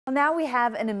Now we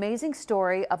have an amazing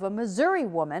story of a Missouri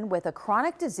woman with a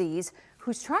chronic disease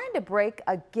who's trying to break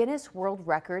a Guinness World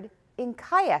Record in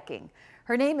kayaking.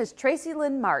 Her name is Tracy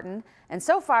Lynn Martin, and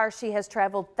so far she has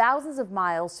traveled thousands of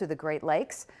miles through the Great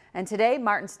Lakes. And today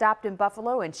Martin stopped in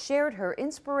Buffalo and shared her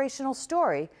inspirational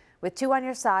story with 2 on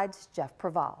Your Side's Jeff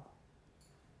Preval.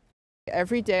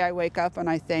 Every day I wake up and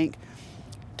I think,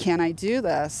 can I do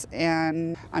this?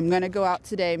 And I'm going to go out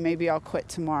today, maybe I'll quit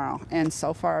tomorrow. And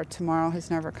so far, tomorrow has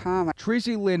never come.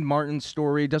 Tracy Lynn Martin's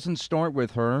story doesn't start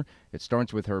with her. It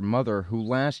starts with her mother, who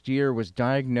last year was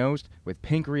diagnosed with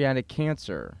pancreatic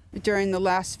cancer. During the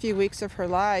last few weeks of her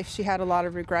life, she had a lot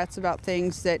of regrets about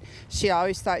things that she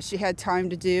always thought she had time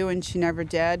to do and she never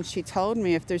did. She told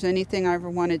me if there's anything I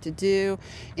ever wanted to do,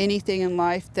 anything in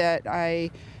life that I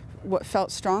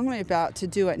felt strongly about, to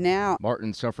do it now.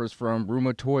 Martin suffers from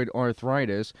rheumatoid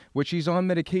arthritis, which she's on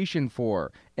medication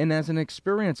for. And as an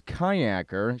experienced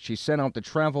kayaker, she set out to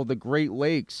travel the Great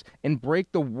Lakes and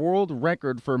break the world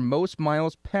record for most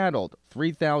miles paddled,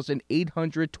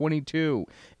 3,822,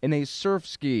 in a surf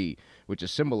ski, which is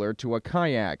similar to a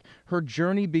kayak. Her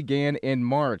journey began in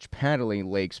March, paddling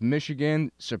Lakes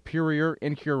Michigan, Superior,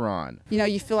 and Huron. You know,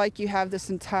 you feel like you have this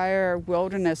entire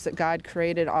wilderness that God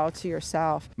created all to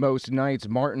yourself. Most nights,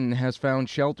 Martin has found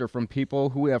shelter from people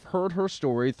who have heard her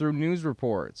story through news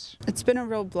reports. It's been a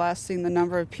real blessing, the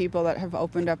number of people that have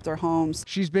opened up their homes.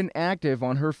 She's been active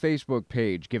on her Facebook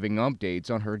page, giving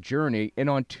updates on her journey, and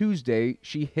on Tuesday,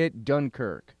 she hit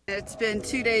Dunkirk. It's been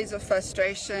 2 days of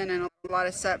frustration and a lot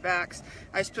of setbacks.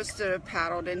 I was supposed to have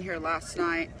paddled in here last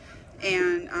night,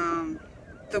 and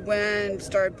the wind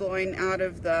started blowing out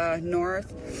of the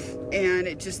north, and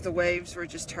the waves were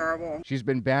just terrible. She's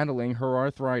been battling her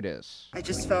arthritis. I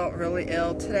just felt really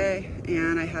ill today,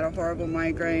 and I had a horrible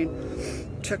migraine.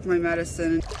 Took my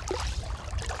medicine.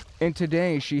 And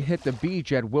today she hit the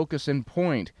beach at Wilkeson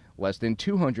Point, less than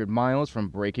 200 miles from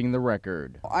breaking the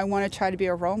record. I want to try to be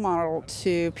a role model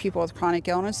to people with chronic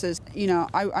illnesses. You know,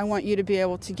 I want you to be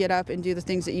able to get up and do the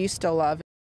things that you still love.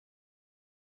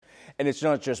 And it's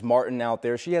not just Martin out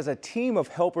there. She has a team of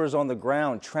helpers on the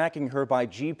ground tracking her by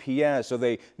GPS so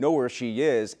they know where she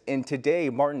is. And today,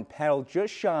 Martin paddled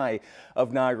just shy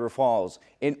of Niagara Falls.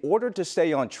 In order to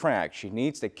stay on track, she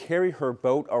needs to carry her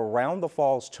boat around the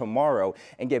falls tomorrow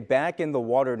and get back in the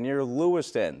water near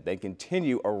Lewiston, then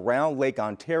continue around Lake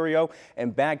Ontario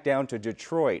and back down to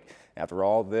Detroit. After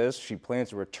all this, she plans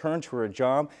to return to her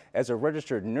job as a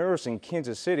registered nurse in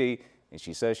Kansas City. And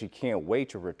she says she can't wait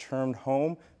to return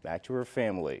home back to her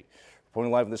family. Reporting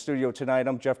live in the studio tonight,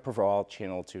 I'm Jeff Preval,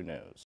 Channel 2 News.